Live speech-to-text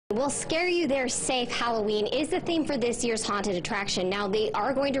Well, Scare You There Safe Halloween is the theme for this year's haunted attraction. Now, they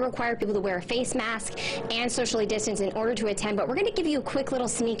are going to require people to wear a face mask and socially distance in order to attend, but we're going to give you a quick little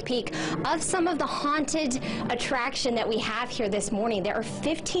sneak peek of some of the haunted attraction that we have here this morning. There are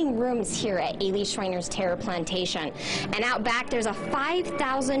 15 rooms here at Alee Shriners Terror Plantation, and out back there's a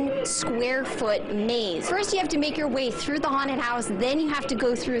 5,000 square foot maze. First, you have to make your way through the haunted house, then you have to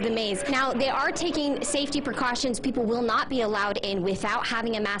go through the maze. Now, they are taking safety precautions. People will not be allowed in without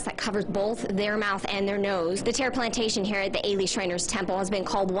having a mask that covers both their mouth and their nose. The Terror Plantation here at the Alee Shriners Temple has been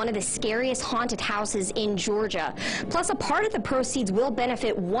called one of the scariest haunted houses in Georgia. Plus, a part of the proceeds will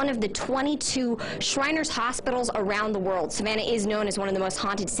benefit one of the 22 Shriners hospitals around the world. Savannah is known as one of the most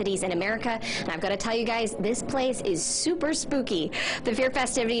haunted cities in America, and I've got to tell you guys, this place is super spooky. The Fear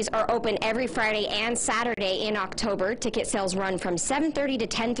festivities are open every Friday and Saturday in October. Ticket sales run from 7:30 to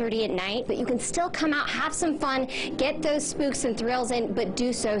 10:30 at night, but you can still come out, have some fun, get those spooks and thrills in, but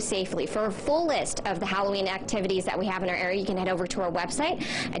do so safely. For a full list of the Halloween activities that we have in our area, you can head over to our website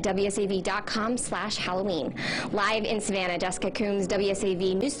at wsav.com/Halloween. Live in Savannah, Jessica Coombs,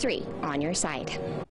 WSAV News 3 on your side.